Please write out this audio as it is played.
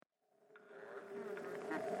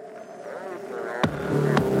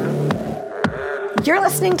You're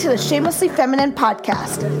listening to the Shamelessly Feminine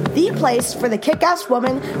podcast, the place for the kick-ass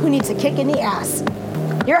woman who needs a kick in the ass.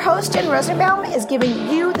 Your host, Jen Rosenbaum, is giving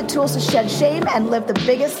you the tools to shed shame and live the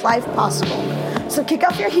biggest life possible. So kick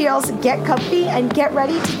off your heels, get comfy, and get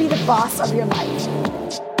ready to be the boss of your life.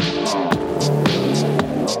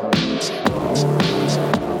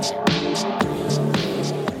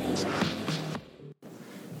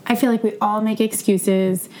 I feel like we all make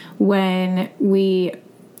excuses when we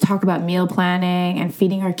talk about meal planning and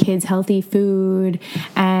feeding our kids healthy food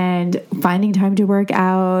and finding time to work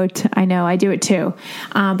out. I know I do it too.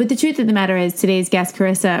 But the truth of the matter is today's guest,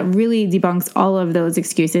 Carissa, really debunks all of those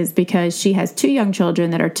excuses because she has 2 young children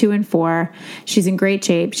that are 2 and 4. She's in great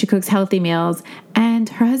shape. She cooks healthy meals and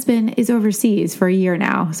her husband is overseas for a year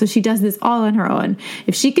now. So she does this all on her own.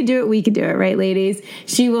 If she could do it, we could do it, right, ladies?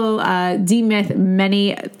 She will demyth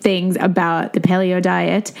many things about the paleo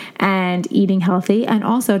diet and eating healthy, and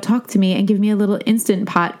also talk to me and give me a little Instant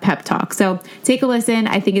Pot pep talk. So take a listen.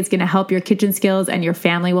 I think it's going to help your kitchen skills and your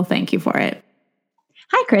family will thank you for it.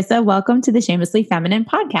 Hi, Carissa. Welcome to the Shamelessly Feminine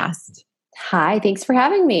podcast. Hi, thanks for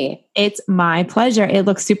having me. It's my pleasure. It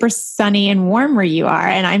looks super sunny and warm where you are,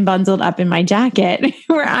 and I'm bundled up in my jacket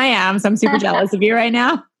where I am. So I'm super jealous of you right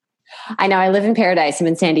now. I know. I live in paradise. I'm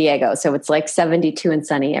in San Diego, so it's like 72 and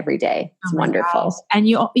sunny every day. It's wonderful. Gosh. And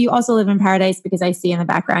you also live in paradise because I see in the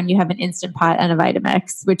background you have an Instant Pot and a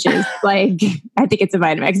Vitamix, which is like, I think it's a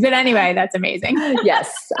Vitamix. But anyway, that's amazing.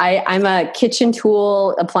 Yes. I'm a kitchen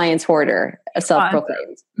tool appliance hoarder, a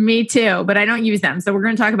self-proclaimed. Me too, but I don't use them. So we're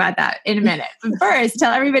going to talk about that in a minute. But first,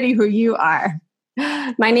 tell everybody who you are.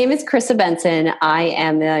 My name is Carissa Benson. I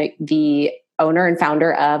am the owner and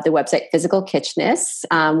founder of the website Physical Kitchness,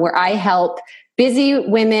 where I help busy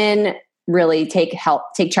women really take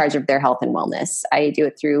charge of their health and wellness. I do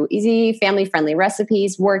it through easy, family-friendly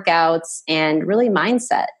recipes, workouts, and really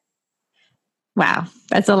mindset. Wow,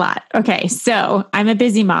 that's a lot. Okay, so I'm a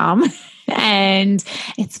busy mom. And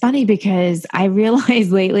it's funny because I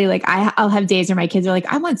realize lately, like I'll have days where my kids are like,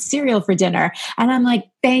 I want cereal for dinner. And I'm like,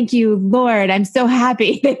 thank you, Lord. I'm so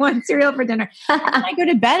happy they want cereal for dinner. And then I go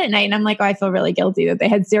to bed at night and I'm like, oh, I feel really guilty that they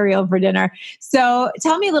had cereal for dinner. So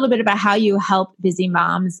tell me a little bit about how you help busy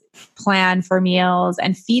moms plan for meals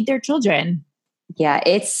and feed their children. Yeah,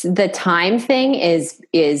 it's the time thing is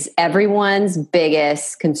everyone's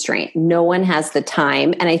biggest constraint. No one has the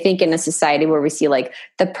time. And I think in a society where we see like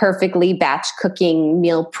the perfectly batch cooking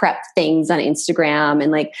meal prep things on Instagram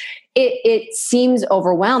and like it seems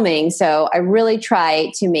overwhelming. So I really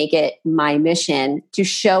try to make it my mission to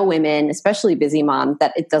show women, especially busy moms,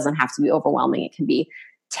 that it doesn't have to be overwhelming. It can be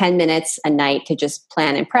 10 minutes a night to just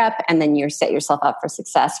plan and prep, and then you set yourself up for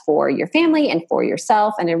success for your family and for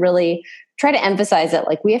yourself. And I really try to emphasize that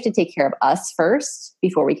like we have to take care of us first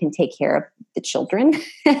before we can take care of the children.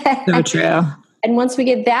 So true. And once we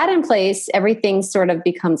get that in place, everything sort of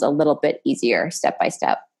becomes a little bit easier step by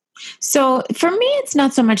step. So for me, it's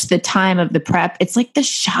not so much the time of the prep. It's like the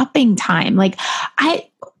shopping time. Like I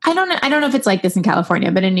don't know if it's like this in California,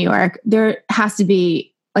 but in New York, there has to be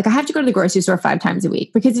like, I have to go to the grocery store 5 times a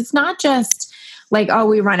week because it's not just like, oh,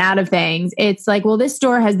 we run out of things. It's like, well, this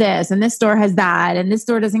store has this and this store has that and this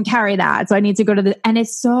store doesn't carry that. So I need to go to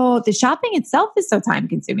the shopping itself is so time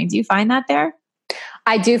consuming. Do you find that there?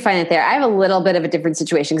 I do find it there. I have a little bit of a different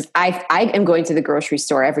situation because I am going to the grocery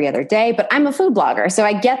store every other day, but I'm a food blogger. So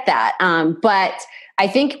I get that. But I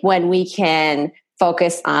think when we can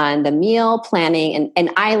focus on the meal planning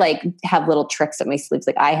and I like have little tricks up my sleeves.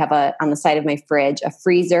 Like I have on the side of my fridge, a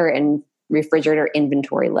freezer and refrigerator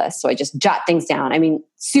inventory list. So I just jot things down. I mean,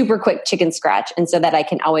 super quick chicken scratch. And so that I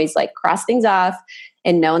can always like cross things off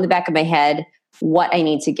and know in the back of my head what I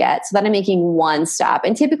need to get so that I'm making one stop.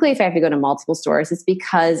 And typically if I have to go to multiple stores, it's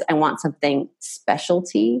because I want something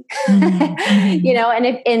specialty, you know,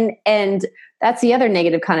 and that's the other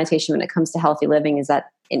negative connotation when it comes to healthy living is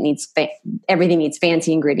that it needs everything needs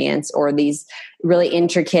fancy ingredients or these really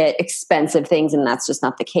intricate, expensive things. And that's just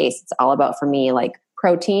not the case. It's all about, for me, like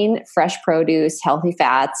protein, fresh produce, healthy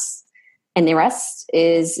fats, and the rest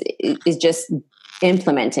is just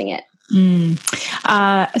implementing it.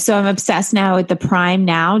 So I'm obsessed now with the Prime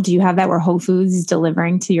Now. Do you have that where Whole Foods is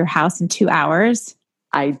delivering to your house in 2 hours?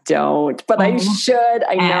 I don't, but I should.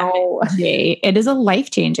 I know. It is a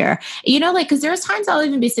life changer. You know, like, because there's times I'll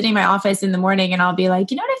even be sitting in my office in the morning and I'll be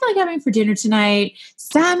like, you know what I feel like having for dinner tonight?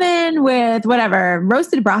 Salmon with whatever,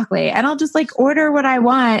 roasted broccoli. And I'll just like order what I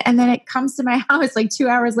want. And then it comes to my house like 2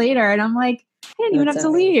 hours later. And I'm like, I didn't even have to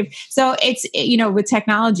leave. So it's, you know, with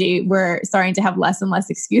technology, we're starting to have less and less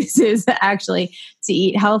excuses actually to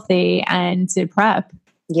eat healthy and to prep.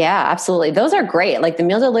 Yeah, absolutely. Those are great. Like the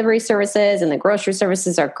meal delivery services and the grocery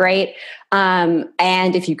services are great. And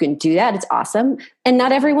if you can do that, it's awesome. And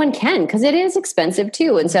not everyone can, because it is expensive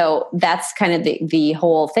too. And so that's kind of the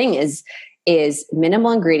whole thing is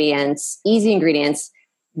minimal ingredients, easy ingredients,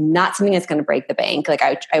 not something that's going to break the bank. Like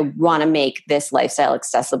I want to make this lifestyle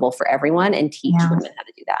accessible for everyone and teach women how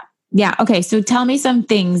to do that. Yeah. Okay. So tell me some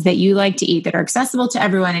things that you like to eat that are accessible to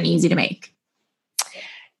everyone and easy to make.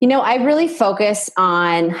 I really focus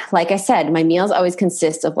on, like I said, my meals always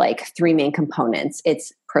consist of like 3 main components.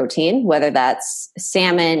 It's protein, whether that's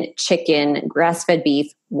salmon, chicken, grass-fed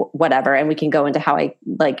beef, whatever. And we can go into how I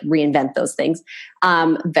like reinvent those things.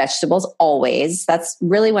 Vegetables, always. That's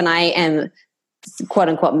really when I am quote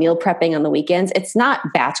unquote meal prepping on the weekends. It's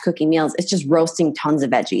not batch cooking meals. It's just roasting tons of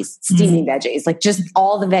veggies, steaming veggies, like just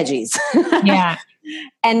all the veggies. Yeah.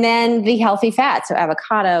 And then the healthy fats, so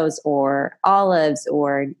avocados or olives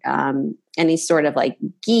or any sort of like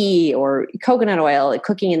ghee or coconut oil, like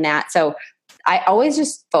cooking in that. So I always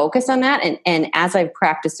just focus on that. And as I've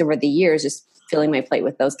practiced over the years, just filling my plate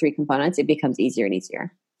with those 3 components, it becomes easier and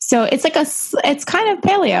easier. So it's like it's kind of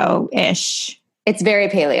paleo-ish. It's very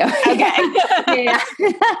paleo. Okay. Yeah.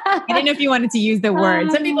 I didn't know if you wanted to use the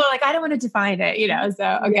word. Some people are like, I don't want to define it,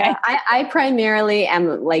 so, okay. Yeah, I primarily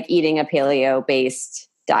am like eating a paleo-based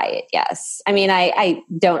diet. Yes. I mean, I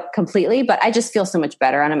don't completely, but I just feel so much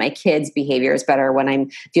better on it. My kids' behavior is better when I'm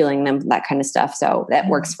feeling them, that kind of stuff. So that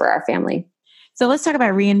works for our family. So let's talk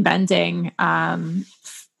about reinventing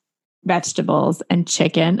vegetables and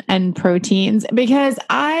chicken and proteins, because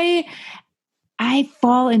I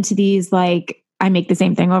fall into these like, I make the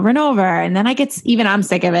same thing over and over. And then I'm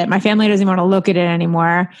sick of it. My family doesn't want to look at it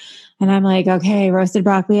anymore. And I'm like, okay, roasted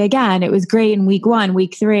broccoli again. It was great in week 1,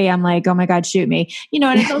 week 3. I'm like, oh my God, shoot me.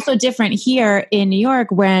 And it's also different here in New York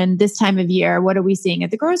when this time of year, what are we seeing at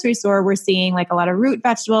the grocery store? We're seeing like a lot of root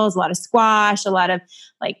vegetables, a lot of squash, a lot of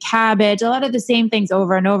like cabbage, a lot of the same things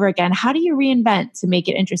over and over again. How do you reinvent to make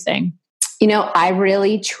it interesting? I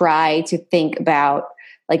really try to think about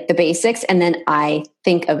like the basics. And then I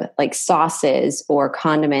think of like sauces or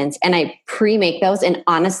condiments and I pre-make those. And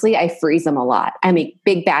honestly, I freeze them a lot. I make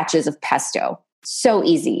big batches of pesto. So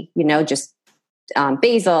easy, just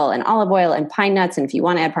basil and olive oil and pine nuts. And if you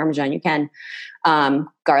want to add Parmesan, you can.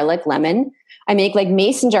 Garlic, lemon. I make like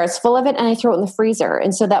mason jars full of it and I throw it in the freezer.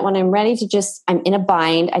 And so that when I'm ready to I'm in a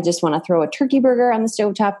bind, I just want to throw a turkey burger on the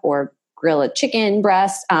stovetop or grill a chicken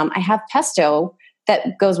breast. I have pesto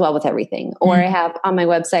that goes well with everything. Or I have on my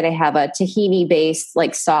website, I have a tahini based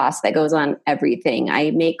like sauce that goes on everything.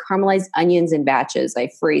 I make caramelized onions in batches. I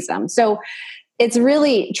freeze them. So it's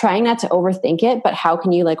really trying not to overthink it, but how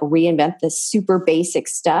can you like reinvent this super basic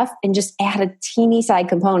stuff and just add a teeny side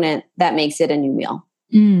component that makes it a new meal?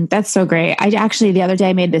 That's so great. I actually, the other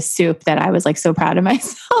day, made this soup that I was like so proud of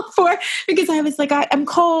myself for, because I was like, I'm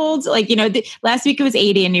cold. Like, last week it was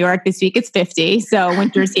 80 in New York. This week it's 50. So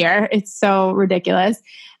winter's here. It's so ridiculous.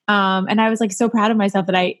 And I was like so proud of myself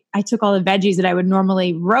that I took all the veggies that I would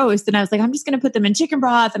normally roast and I was like, I'm just going to put them in chicken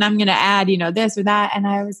broth and I'm going to add, this or that. And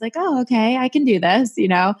I was like, oh, okay, I can do this,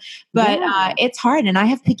 but it's hard. And I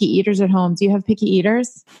have picky eaters at home. Do you have picky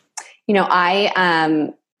eaters?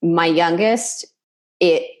 My youngest,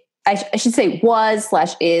 I should say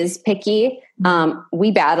was/is picky.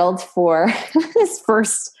 We battled for this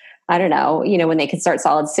first, I don't know, when they could start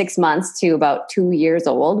solid 6 months to about 2 years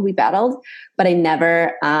old, we battled, but I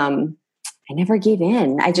never gave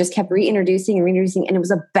in. I just kept reintroducing and it was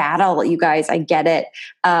a battle, you guys, I get it.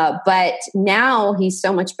 But now he's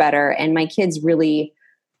so much better and my kids really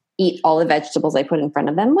eat all the vegetables I put in front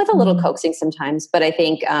of them with a little coaxing sometimes. But I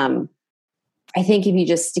think if you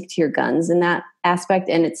just stick to your guns in that aspect,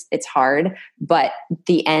 and it's hard, but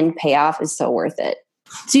the end payoff is so worth it.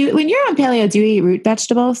 When you're on paleo, do you eat root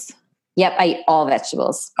vegetables? Yep, I eat all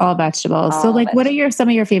vegetables. All vegetables. So what are some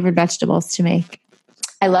of your favorite vegetables to make?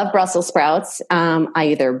 I love Brussels sprouts. I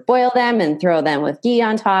either boil them and throw them with ghee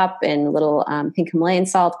on top and a little pink Himalayan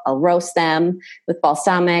salt. I'll roast them with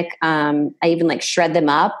balsamic. I even like shred them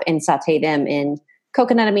up and saute them in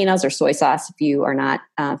coconut aminos or soy sauce if you are not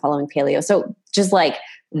following paleo. So just like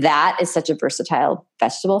that is such a versatile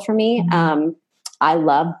vegetable for me. I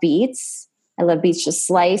love beets. I love beets just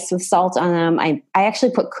sliced with salt on them. I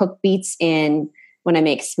actually put cooked beets in when I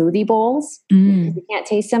make smoothie bowls. If you can't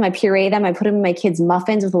taste them, I puree them. I put them in my kids'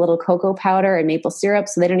 muffins with a little cocoa powder and maple syrup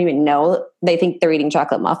so they don't even know. They think they're eating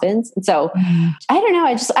chocolate muffins. And so I don't know.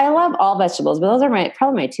 I love all vegetables, but those are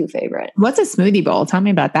probably my 2 favorite. What's a smoothie bowl? Tell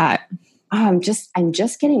me about that. I'm just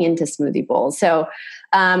getting into smoothie bowls. So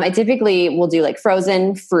I typically will do like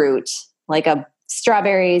frozen fruit, like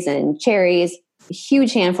strawberries and cherries, a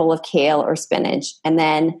huge handful of kale or spinach. And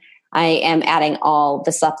then I am adding all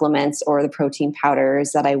the supplements or the protein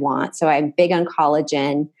powders that I want. So I'm big on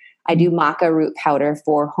collagen. I do maca root powder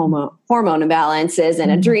for hormone imbalances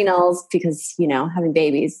and adrenals because, having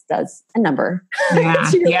babies does a number to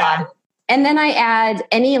your body. And then I add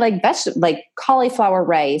any like cauliflower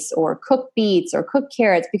rice or cooked beets or cooked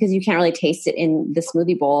carrots because you can't really taste it in the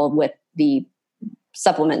smoothie bowl with the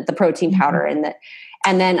supplement, the protein powder and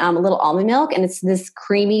then a little almond milk. And it's this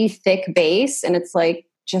creamy, thick base. And it's like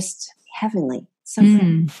just heavenly. So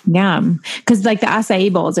yum. Because like the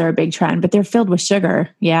acai bowls are a big trend, but they're filled with sugar.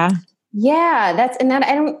 Yeah. Yeah.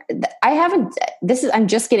 I'm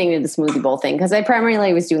just getting into the smoothie bowl thing because I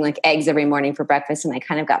primarily was doing like eggs every morning for breakfast and I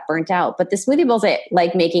kind of got burnt out. But the smoothie bowls I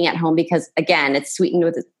like making at home because again, it's sweetened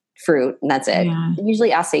with fruit and that's it. Yeah.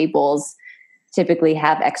 Usually acai bowls typically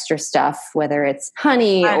have extra stuff, whether it's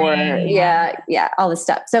honey or all this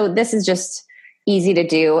stuff. So this is just easy to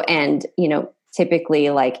do. And, typically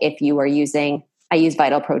like if you are I use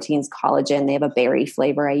Vital Proteins collagen. They have a berry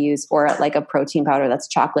flavor I use, or like a protein powder that's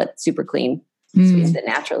chocolate, super clean, sweetens it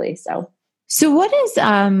naturally. So what is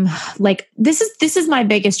this is my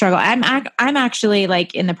biggest struggle. I'm actually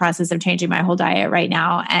like in the process of changing my whole diet right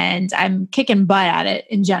now, and I'm kicking butt at it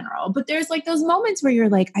in general. But there's like those moments where you're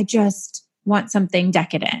like, I just want something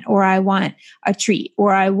decadent, or I want a treat,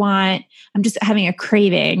 or I'm just having a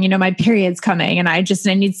craving, my period's coming and I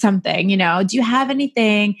need something, do you have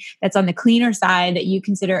anything that's on the cleaner side that you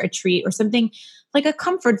consider a treat or something like a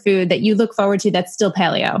comfort food that you look forward to that's still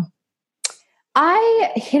paleo?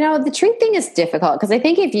 The treat thing is difficult because I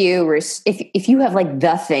think if you have like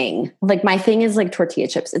the thing, like my thing is like tortilla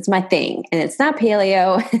chips, it's my thing and it's not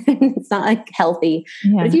paleo, it's not like healthy,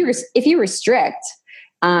 but if you restrict,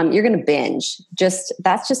 you're going to binge.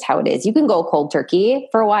 That's just how it is. You can go cold turkey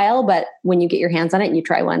for a while, but when you get your hands on it and you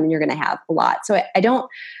try one, then you're going to have a lot. So I don't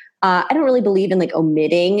really believe in like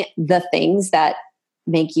omitting the things that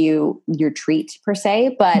make you your treat per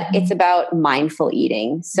se, but it's about mindful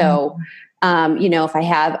eating. So, if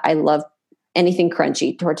I love anything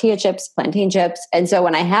crunchy, tortilla chips, plantain chips. And so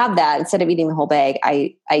when I have that, instead of eating the whole bag,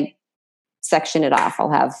 I section it off.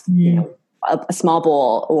 I'll have, a small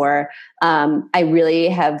bowl, or I really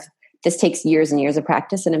have, this takes years and years of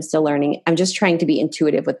practice and I'm still learning. I'm just trying to be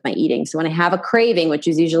intuitive with my eating. So when I have a craving, which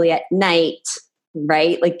is usually at night,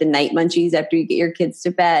 right? Like the night munchies after you get your kids to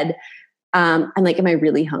bed, I'm like, am I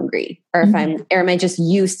really hungry? Or am I just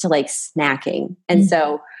used to like snacking? And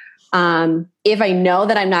so if I know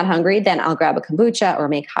that I'm not hungry, then I'll grab a kombucha or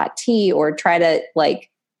make hot tea or try to like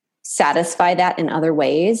satisfy that in other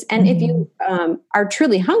ways. And if you are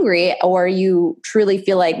truly hungry or you truly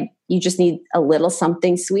feel like you just need a little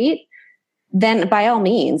something sweet, then by all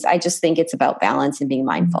means, I just think it's about balance and being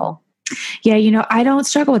mindful. Yeah. I don't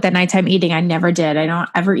struggle with that nighttime eating. I never did. I don't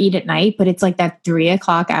ever eat at night, but it's like that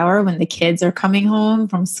 3:00 hour when the kids are coming home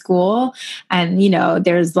from school and,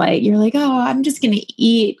 there's like, you're like, oh, I'm just going to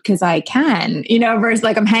eat because I can, versus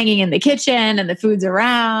like I'm hanging in the kitchen and the food's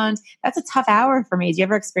around. That's a tough hour for me. Do you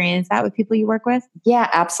ever experience that with people you work with? Yeah,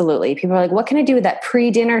 absolutely. People are like, what can I do with that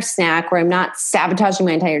pre-dinner snack where I'm not sabotaging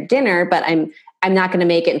my entire dinner, but I'm not going to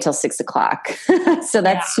make it until 6:00. So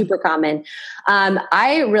that's super common.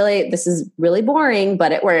 This is really boring,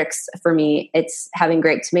 but it works for me. It's having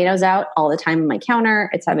grape tomatoes out all the time on my counter.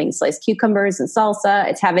 It's having sliced cucumbers and salsa.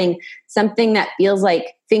 It's having something that feels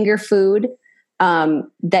like finger food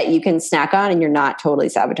that you can snack on and you're not totally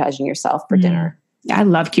sabotaging yourself for dinner. I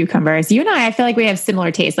love cucumbers. You and I feel like we have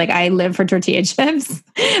similar tastes. Like I live for tortilla chips.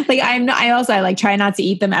 I try not to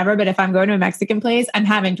eat them ever, but if I'm going to a Mexican place, I'm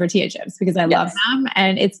having tortilla chips because I love them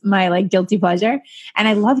and it's my like guilty pleasure. And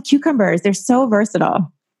I love cucumbers. They're so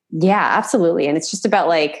versatile. Yeah, absolutely. And it's just about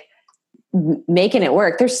like making it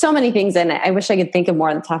work. There's so many things in it. I wish I could think of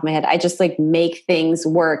more on the top of my head. I just like make things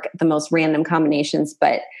work, the most random combinations,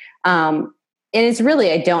 but, and it's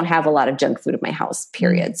really, I don't have a lot of junk food in my house,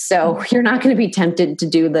 period. So you're not going to be tempted to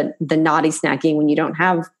do the naughty snacking when you don't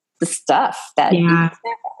have the stuff that you can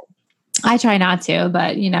snack on. I try not to,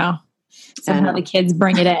 but somehow the kids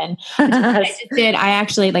bring it in. I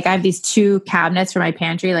actually, I have these 2 cabinets for my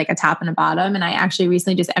pantry, like a top and a bottom. And I actually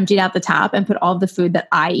recently just emptied out the top and put all the food that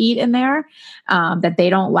I eat in there that they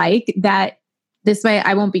don't like, that this way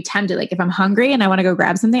I won't be tempted. Like if I'm hungry and I want to go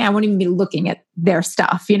grab something, I won't even be looking at their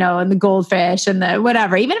stuff, and the goldfish and the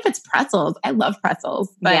whatever, even if it's pretzels. I love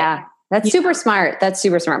pretzels. But, yeah. That's super smart. That's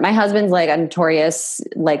super smart. My husband's like a notorious,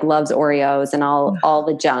 loves Oreos and all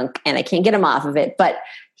the junk, and I can't get him off of it, but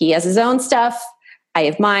he has his own stuff. I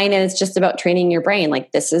have mine. And it's just about training your brain.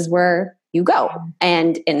 Like this is where you go.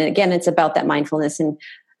 And again, it's about that mindfulness. And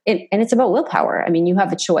and it's about willpower. I mean, you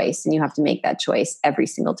have a choice and you have to make that choice every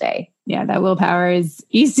single day. Yeah, that willpower is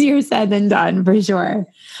easier said than done for sure.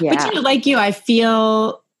 Yeah. But like you, I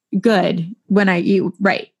feel good when I eat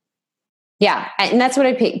right. Yeah. And that's what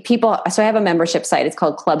I pay people. So I have a membership site. It's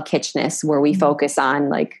called Club Kitchness, where we focus on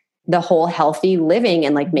like the whole healthy living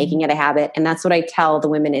and like making it a habit. And that's what I tell the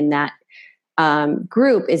women in that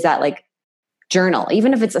group is that like journal,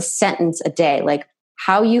 even if it's a sentence a day, like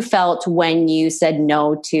how you felt when you said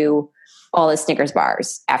no to all the Snickers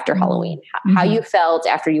bars after Halloween, how you felt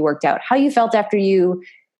after you worked out, how you felt after you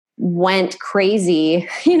went crazy,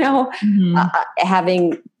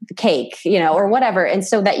 having cake, or whatever. And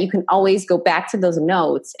so that you can always go back to those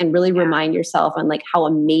notes and really remind yourself on like how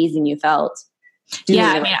amazing you felt.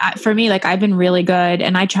 Yeah. I mean, for me, like I've been really good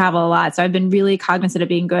and I travel a lot. So I've been really cognizant of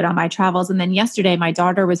being good on my travels. And then yesterday my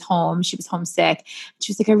daughter was home. She was homesick.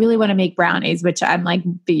 She was like, I really want to make brownies, which I'm like,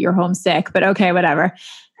 you're homesick, but okay, whatever.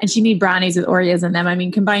 And she made brownies with Oreos in them. I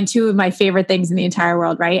mean, combine two of my favorite things in the entire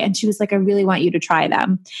world, right? And she was like, I really want you to try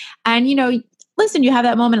them. And, listen, you have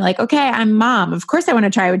that moment like, okay, I'm mom. Of course I want to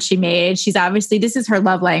try what she made. She's obviously, this is her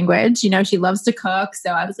love language. She loves to cook.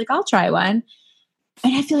 So I was like, I'll try one.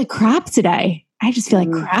 And I feel like crap today. I just feel like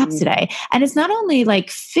crap today. And it's not only like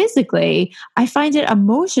physically, I find it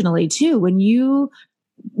emotionally too.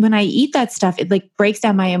 When I eat that stuff, it like breaks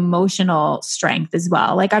down my emotional strength as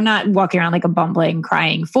well. Like I'm not walking around like a bumbling,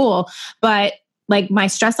 crying fool, but like my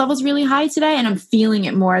stress level is really high today and I'm feeling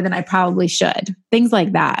it more than I probably should. Things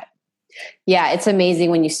like that. Yeah. It's amazing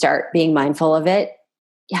when you start being mindful of it,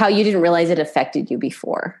 how you didn't realize it affected you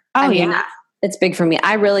before. Oh, yeah. It's big for me.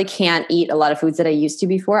 I really can't eat a lot of foods that I used to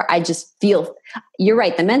before. I just feel, you're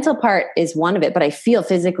right. The mental part is one of it, but I feel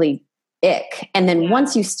physically ick. And then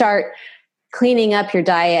once you start cleaning up your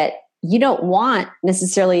diet, you don't want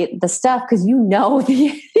necessarily the stuff because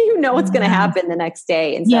what's going to happen the next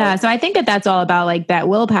day. And so I think that's all about like that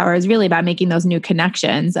willpower is really about making those new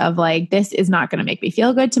connections of like, this is not going to make me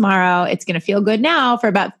feel good tomorrow. It's going to feel good now for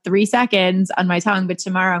about 3 seconds on my tongue, but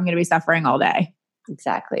tomorrow I'm going to be suffering all day.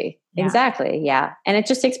 Exactly. Yeah. And it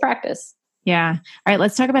just takes practice. Yeah. All right.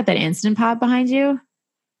 Let's talk about that Instant Pot behind you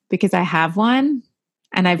because I have one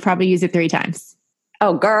and I've probably used it 3 times.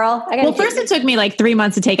 Oh, girl. First it took me like 3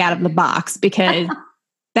 months to take out of the box because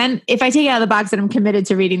then if I take it out of the box, then I'm committed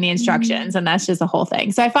to reading the instructions and that's just a whole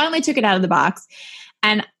thing. So I finally took it out of the box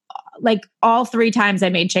and like all 3 times I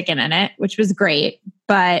made chicken in it, which was great,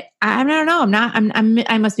 but I don't know.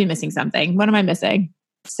 I must be missing something. What am I missing?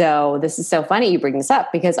 So this is so funny you bring this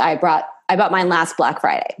up because I bought mine last Black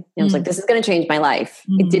Friday. And I was like, this is going to change my life.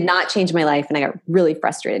 It did not change my life. And I got really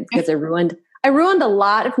frustrated because I ruined a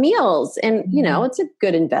lot of meals and, it's a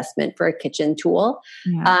good investment for a kitchen tool.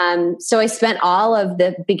 Yeah. So I spent all of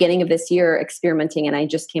the beginning of this year experimenting and I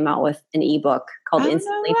just came out with an ebook called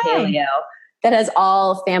Instantly Paleo that has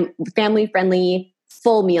all family friendly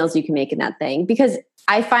full meals you can make in that thing. Because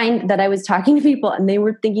I find that I was talking to people and they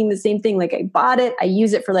were thinking the same thing. Like I bought it, I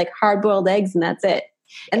use it for like hard boiled eggs and that's it.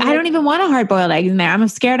 And I don't even want a hard-boiled egg in there. I'm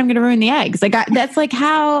scared I'm going to ruin the eggs. Like that's like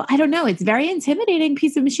how, I don't know. It's a very intimidating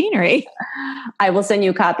piece of machinery. I will send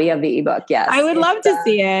you a copy of the ebook. Yes. I would love to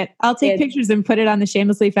see it. I'll take pictures and put it on the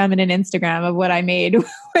Shamelessly Feminine Instagram of what I made with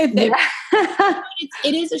it. Yeah.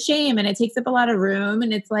 It is a shame and it takes up a lot of room.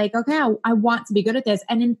 And it's like, okay, I want to be good at this.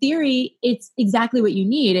 And in theory, it's exactly what you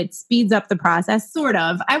need. It speeds up the process, sort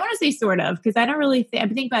of. I want to say sort of, because I don't really I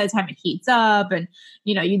think by the time it heats up and,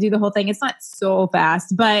 you do the whole thing, it's not so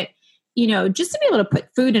fast. But, just to be able to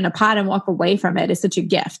put food in a pot and walk away from it is such a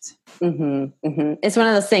gift. Mm-hmm, mm-hmm. It's one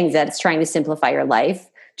of those things that's trying to simplify your life,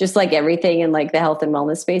 just like everything in like the health and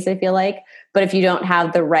wellness space, I feel like. But if you don't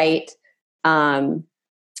have the right,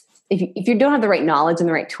 if you don't have the right knowledge and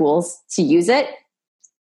the right tools to use it,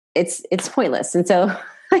 it's pointless. And so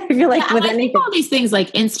I feel like with anything, all these things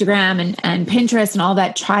like Instagram and Pinterest and all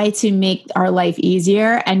that try to make our life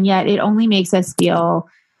easier. And yet it only makes us feel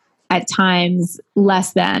at times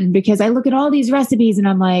less than, because I look at all these recipes and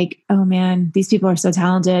I'm like, oh man, these people are so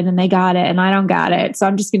talented and they got it and I don't got it. So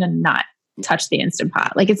I'm just going to not touch the Instant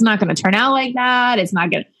Pot. Like it's not going to turn out like that. It's not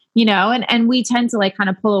going to, and we tend to like kind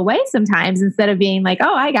of pull away sometimes instead of being like,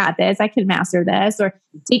 oh, I got this, I can master this, or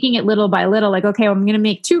taking it little by little, like, okay, well, I'm going to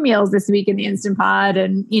make 2 meals this week in the Instant Pot.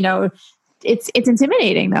 And, it's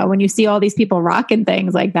intimidating though, when you see all these people rocking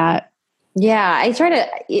things like that. Yeah,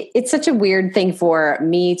 it's such a weird thing for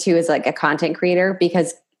me too, as like a content creator,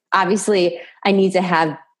 because obviously I need to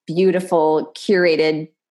have beautiful curated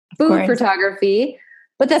food photography,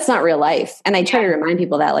 but that's not real life. And I try to remind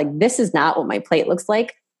people that like, this is not what my plate looks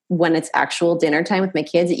like. when it's actual dinner time with my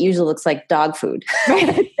kids, it usually looks like dog food.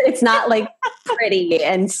 It's not like pretty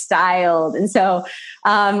and styled. And so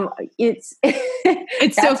it's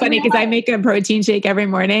so funny because I make a protein shake every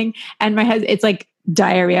morning and my husband, it's like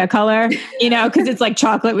diarrhea color, because it's like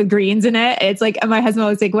chocolate with greens in it. It's like, my husband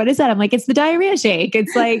always like, what is that? I'm like, it's the diarrhea shake.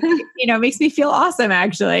 It's like, it makes me feel awesome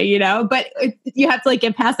actually, but you have to like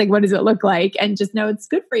get past like, what does it look like? And just know it's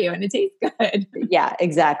good for you and it tastes good. Yeah,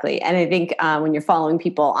 exactly. And I think when you're following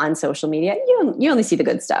people on social media, you only see the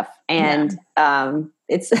good stuff. And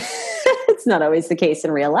it's, it's not always the case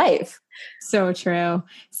in real life. So true.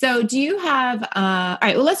 So do you have, all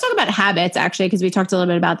right, well, let's talk about habits actually, because we talked a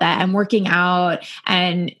little bit about that and working out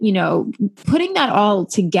and, putting that all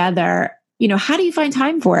together. How do you find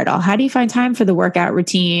time for it all? How do you find time for the workout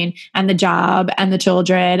routine and the job and the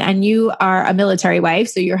children? And you are a military wife,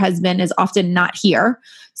 so your husband is often not here.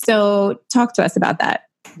 So talk to us about that.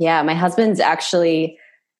 Yeah, my husband's actually,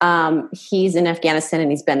 he's in Afghanistan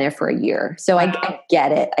and he's been there for a year. So wow. I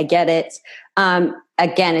get it.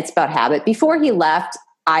 Again, it's about habit. Before he left,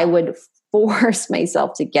 I would force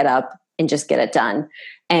myself to get up and just get it done.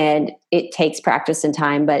 And it takes practice and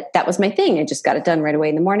time, but that was my thing. I just got it done right away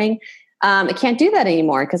in the morning. I can't do that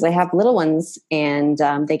anymore because I have little ones and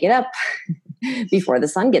they get up before the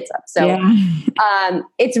sun gets up. So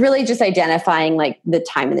it's really just identifying like the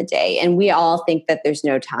time of the day. And we all think that there's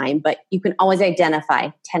no time, but you can always identify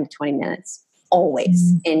 10 to 20 minutes,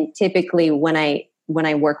 always. And typically when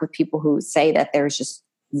I work with people who say that there's just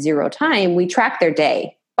zero time, we track their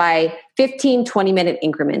day by 15, 20-minute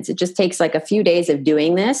increments. It just takes like a few days of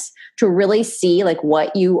doing this to really see like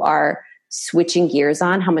what you are switching gears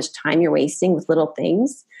on, how much time you're wasting with little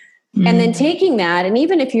things. And then taking that, and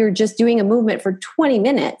even if you're just doing a movement for 20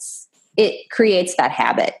 minutes, it creates that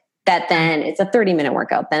habit that then it's a 30-minute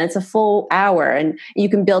workout, then it's a full hour, and you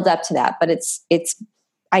can build up to that. But it's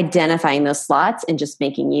identifying those slots and just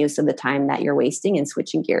making use of the time that you're wasting and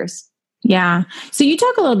switching gears. Yeah. So you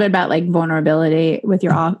talk a little bit about like vulnerability with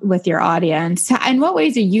your audience. In what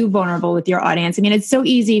ways are you vulnerable with your audience? I mean, it's so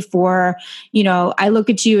easy for, I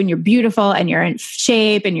look at you and you're beautiful and you're in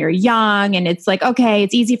shape and you're young. And it's like, okay,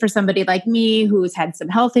 it's easy for somebody like me who's had some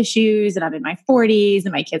health issues and I'm in my 40s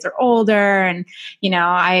and my kids are older and,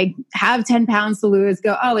 I have 10 pounds to lose,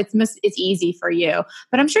 go, oh, it's easy for you.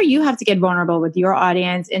 But I'm sure you have to get vulnerable with your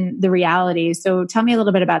audience and the reality. So tell me a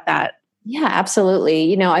little bit about that. Yeah,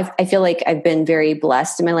 absolutely. I feel like I've been very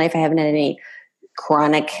blessed in my life. I haven't had any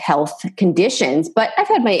chronic health conditions, but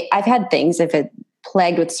I've had things. I've had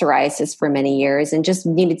plagued with psoriasis for many years and just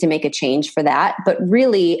needed to make a change for that. But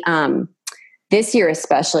really, this year,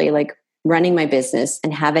 especially like running my business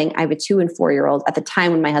and I have a 2 and 4-year-old. At the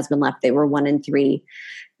time when my husband left, they were 1 and 3.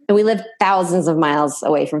 And we lived thousands of miles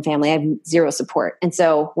away from family. I have zero support. And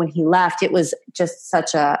so when he left, it was just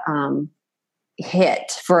such a,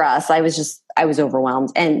 hit for us. I was overwhelmed.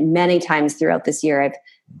 And many times throughout this year,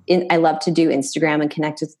 I love to do Instagram and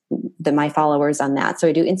connect with my followers on that. So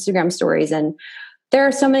I do Instagram stories. And there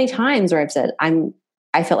are so many times where I've said,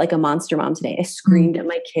 I felt like a monster mom today. I screamed at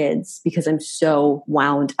my kids because I'm so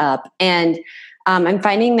wound up. And I'm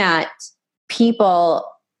finding that people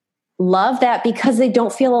love that because they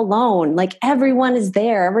don't feel alone. Like everyone is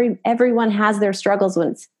there. Everyone has their struggles when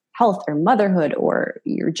it's health or motherhood or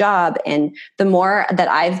your job. And the more that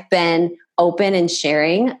I've been open and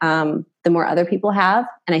sharing, the more other people have.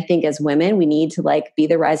 And I think as women, we need to like be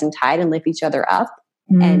the rising tide and lift each other up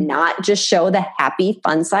and not just show the happy,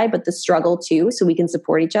 fun side, but the struggle too, so we can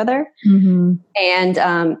support each other. And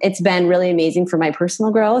it's been really amazing for my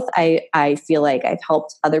personal growth. I feel like I've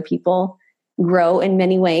helped other people grow in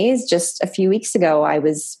many ways. Just a few weeks ago, I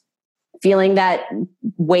was feeling that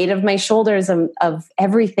weight of my shoulders of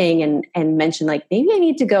everything and mentioned like, maybe I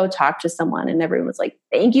need to go talk to someone. And everyone was like,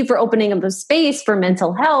 thank you for opening up the space for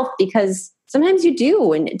mental health, because sometimes you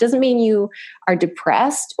do. And it doesn't mean you are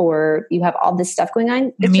depressed or you have all this stuff going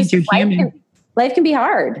on. It means you're human. Life can be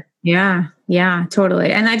hard. Yeah. Yeah,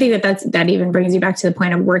 totally. And I think that even brings you back to the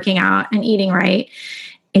point of working out and eating right.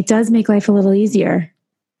 It does make life a little easier.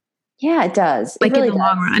 Yeah, it does. Like really in the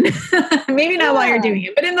long run. Maybe not while you're doing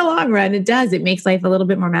it, but in the long run, it does. It makes life a little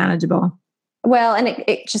bit more manageable. Well, and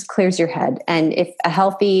it just clears your head. And if a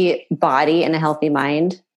healthy body and a healthy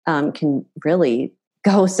mind can really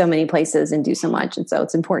go so many places and do so much. And so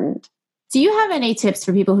it's important. Do you have any tips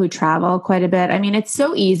for people who travel quite a bit? I mean, it's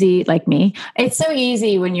so easy, like me, it's so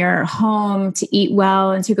easy when you're home to eat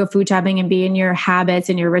well and to go food shopping and be in your habits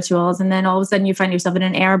and your rituals. And then all of a sudden you find yourself in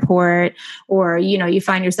an airport or, you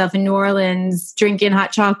find yourself in New Orleans drinking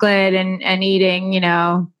hot chocolate and eating,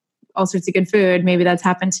 all sorts of good food. Maybe that's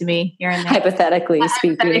happened to me here and there. Hypothetically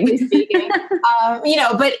speaking.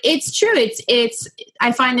 But it's true.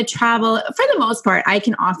 I find the travel, for the most part, I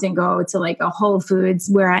can often go to like a Whole Foods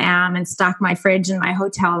where I am and stock my fridge in my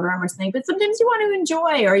hotel room or something. But sometimes you want to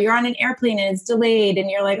enjoy, or you're on an airplane and it's delayed and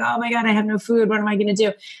you're like, oh my God, I have no food. What am I going to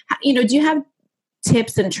do? Do you have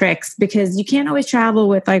tips and tricks? Because you can't always travel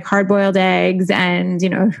with like hard-boiled eggs and,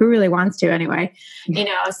 who really wants to anyway,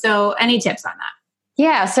 so any tips on that?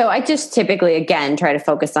 Yeah. So I just typically, again, try to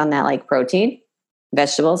focus on that like protein,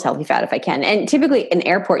 vegetables, healthy fat if I can. And typically in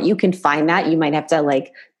airport, you can find that. You might have to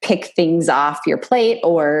like pick things off your plate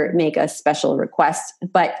or make a special request,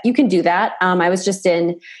 but you can do that. I was just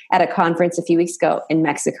at a conference a few weeks ago in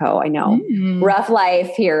Mexico. I know, rough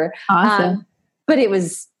life here. Awesome. But it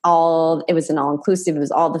was an all-inclusive. It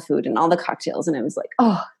was all the food and all the cocktails. And it was like,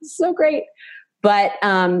 oh, so great. But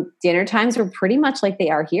dinner times were pretty much like they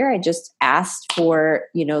are here. I just asked for,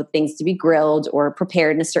 things to be grilled or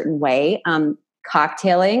prepared in a certain way.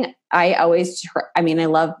 Cocktailing, I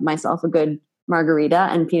love myself a good margarita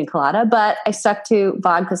and pina colada, but I stuck to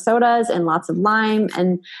vodka sodas and lots of lime.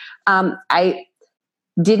 And I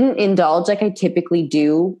didn't indulge like I typically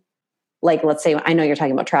do. Like, let's say, I know you're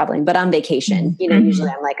talking about traveling, but on vacation,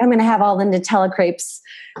 usually I'm like, I'm going to have all the Nutella crepes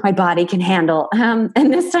my body can handle.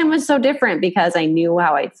 And this time was so different because I knew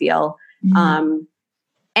how I'd feel. And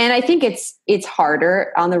I think it's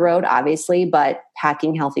harder on the road, obviously, but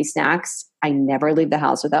packing healthy snacks, I never leave the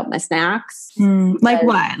house without my snacks. Like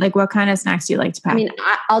what? Like what kind of snacks do you like to pack?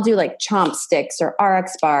 I'll do like Chomp Sticks or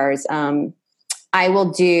RX bars. I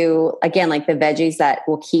will do, again, like the veggies that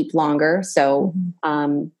will keep longer. So,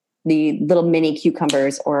 the little mini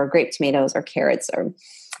cucumbers or grape tomatoes or carrots or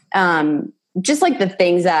just like the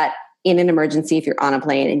things that in an emergency, if you're on a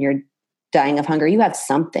plane and you're dying of hunger, you have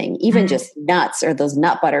something, even just nuts or those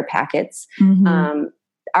nut butter packets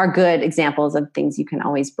are good examples of things you can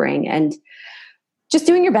always bring, and just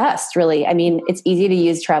doing your best, really. It's easy to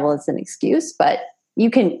use travel as an excuse, but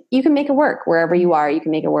you can make it work wherever you are. You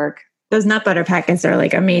can make it work. Those nut butter packets are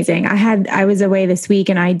like amazing. I was away this week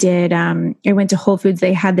and I went to Whole Foods.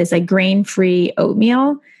 They had this like grain-free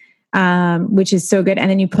oatmeal, which is so good. And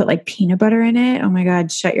then you put like peanut butter in it. Oh my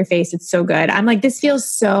God, shut your face. It's so good. I'm like, this feels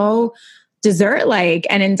so dessert-like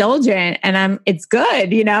and indulgent, and it's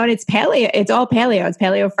good, and it's paleo. It's all paleo. It's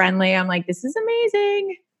paleo friendly. I'm like, this is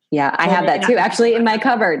amazing. Yeah. I have that too, actually in my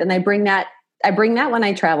cupboard. And I bring that when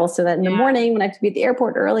I travel, so that in the morning when I have to be at the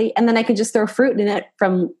airport early, and then I can just throw fruit in it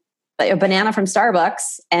from a banana from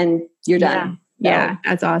Starbucks and you're done. Yeah,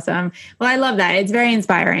 that's awesome. Well, I love that. It's very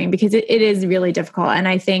inspiring because it is really difficult. And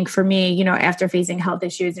I think for me, after facing health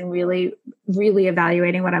issues and really, really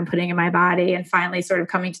evaluating what I'm putting in my body and finally sort of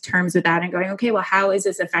coming to terms with that and going, okay, well, how is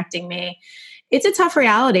this affecting me? It's a tough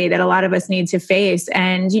reality that a lot of us need to face.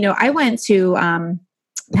 And, I went to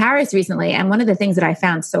Paris recently, and one of the things that I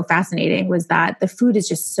found so fascinating was that the food is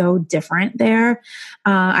just so different there.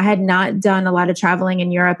 I had not done a lot of traveling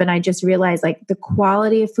in Europe, and I just realized like the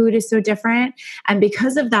quality of food is so different. And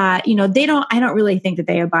because of that, I don't really think that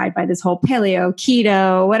they abide by this whole paleo,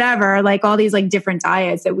 keto, whatever, like all these like different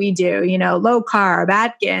diets that we do, low carb,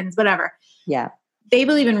 Atkins, whatever. Yeah. They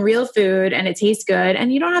believe in real food and it tastes good,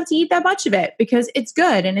 and you don't have to eat that much of it because it's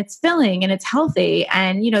good and it's filling and it's healthy.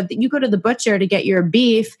 And, you go to the butcher to get your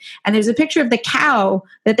beef and there's a picture of the cow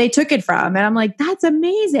that they took it from. And I'm like, that's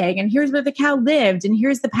amazing. And here's where the cow lived and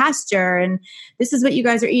here's the pasture. And this is what you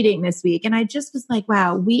guys are eating this week. And I just was like,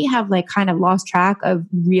 wow, we have like kind of lost track of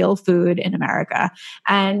real food in America.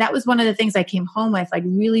 And that was one of the things I came home with, like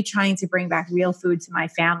really trying to bring back real food to my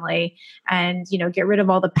family and, get rid of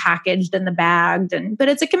all the packaged and the bagged. But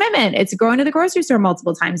it's a commitment. It's going to the grocery store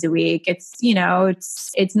multiple times a week. It's,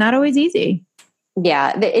 it's not always easy.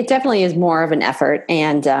 Yeah, it definitely is more of an effort.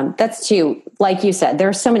 And that's too, like you said, there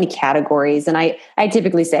are so many categories. And I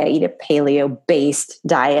typically say I eat a paleo-based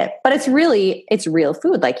diet, but it's real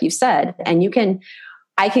food, like you said. And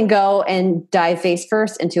I can go and dive face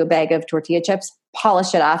first into a bag of tortilla chips,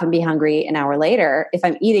 polish it off and be hungry an hour later. If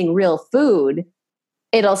I'm eating real food,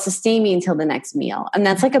 it'll sustain me until the next meal. And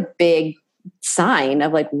that's like a big sign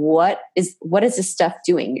of like, what is this stuff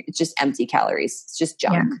doing? It's just empty calories. It's just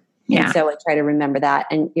junk. Yeah. And so I try to remember that.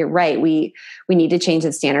 And you're right. We need to change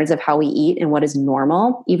the standards of how we eat and what is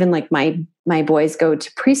normal. Even like my boys go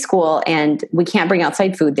to preschool and we can't bring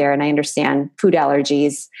outside food there. And I understand food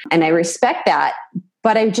allergies and I respect that,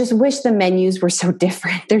 but I just wish the menus were so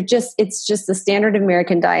different. It's just the standard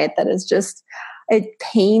American diet that is just, it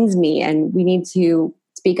pains me. And we need to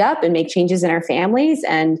speak up and make changes in our families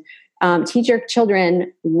and teach your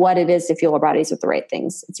children what it is to fuel our bodies with the right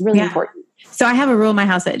things. It's really important. So I have a rule in my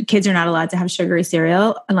house that kids are not allowed to have sugary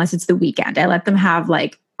cereal unless it's the weekend. I let them have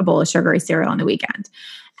like a bowl of sugary cereal on the weekend.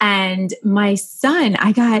 And my son,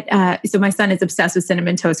 so my son is obsessed with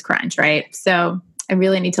Cinnamon Toast Crunch, right? So I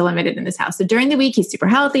really need to limit it in this house. So during the week, he's super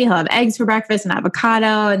healthy. He'll have eggs for breakfast and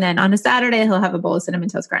avocado. And then on a Saturday, he'll have a bowl of Cinnamon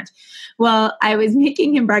Toast Crunch. Well, I was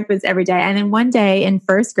making him breakfast every day. And then one day in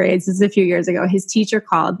first grade, this is a few years ago, his teacher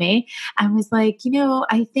called me and was like,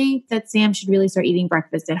 I think that Sam should really start eating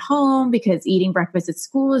breakfast at home because eating breakfast at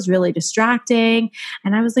school is really distracting.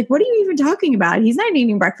 And I was like, what are you even talking about? He's not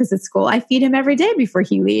eating breakfast at school. I feed him every day before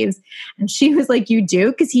he leaves. And she was like, you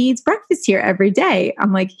do? Because he eats breakfast here every day.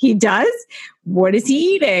 I'm like, he does? What is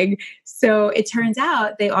he eating? So it turns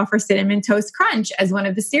out they offer Cinnamon Toast Crunch as one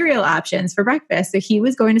of the cereal options for breakfast. So he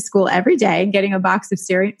was going to school every day and getting a box of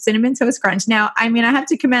Cinnamon Toast Crunch. Now, I have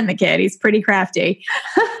to commend the kid. He's pretty crafty.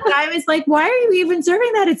 But I was like, why are you even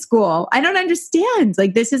serving that at school? I don't understand.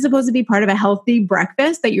 Like, this is supposed to be part of a healthy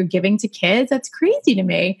breakfast that you're giving to kids. That's crazy to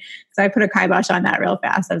me. So I put a kibosh on that real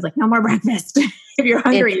fast. I was like, no more breakfast. If you're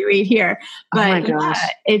hungry, you eat here. But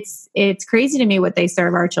it's crazy to me what they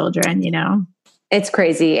serve our children, It's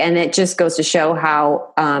crazy. And it just goes to show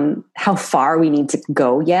how far we need to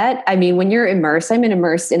go yet. I mean, when you're immersed, I'm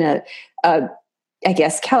immersed in I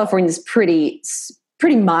guess California's pretty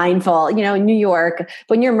mindful, in New York. But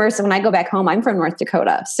when you're immersed, when I go back home, I'm from North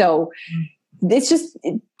Dakota. So it's just,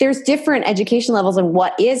 there's different education levels on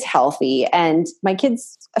what is healthy. And my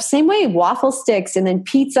kids, same way, waffle sticks and then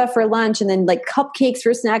pizza for lunch and then like cupcakes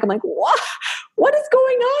for a snack. I'm like, what is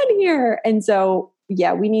going on here? And so,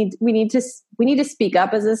 yeah, we need to speak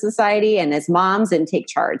up as a society and as moms and take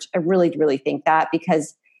charge. I really, really think that,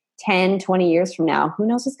 because 10, 20 years from now, who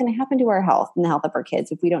knows what's going to happen to our health and the health of our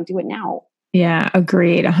kids if we don't do it now. Yeah,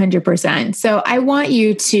 agreed. 100%. So I want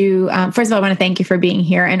you to, first of all, I want to thank you for being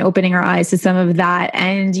here and opening our eyes to some of that.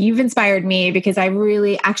 And you've inspired me because I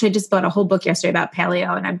just bought a whole book yesterday about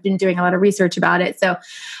paleo and I've been doing a lot of research about it. So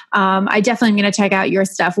I definitely am going to check out your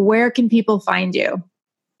stuff. Where can people find you?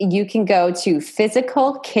 You can go to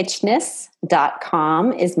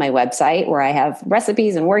physicalkitschness.com is my website, where I have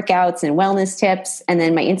recipes and workouts and wellness tips. And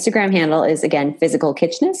then my Instagram handle is, again,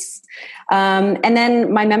 physicalkitschness. And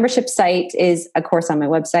then my membership site is, of course, on my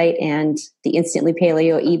website, and the Instantly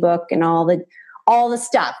Paleo ebook and all the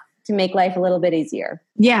stuff to make life a little bit easier.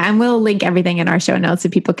 Yeah. And we'll link everything in our show notes so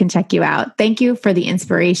people can check you out. Thank you for the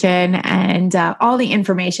inspiration and all the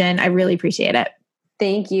information. I really appreciate it.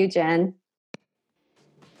 Thank you, Jen.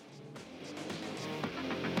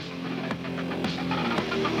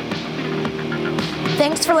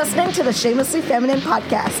 Thanks for listening to the Shamelessly Feminine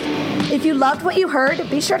podcast. If you loved what you heard,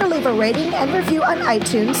 be sure to leave a rating and review on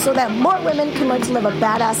iTunes so that more women can learn to live a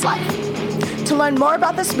badass life. To learn more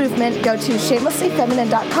about this movement, go to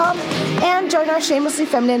shamelesslyfeminine.com and join our Shamelessly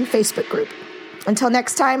Feminine Facebook group. Until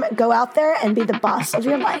next time, go out there and be the boss of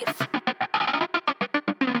your life.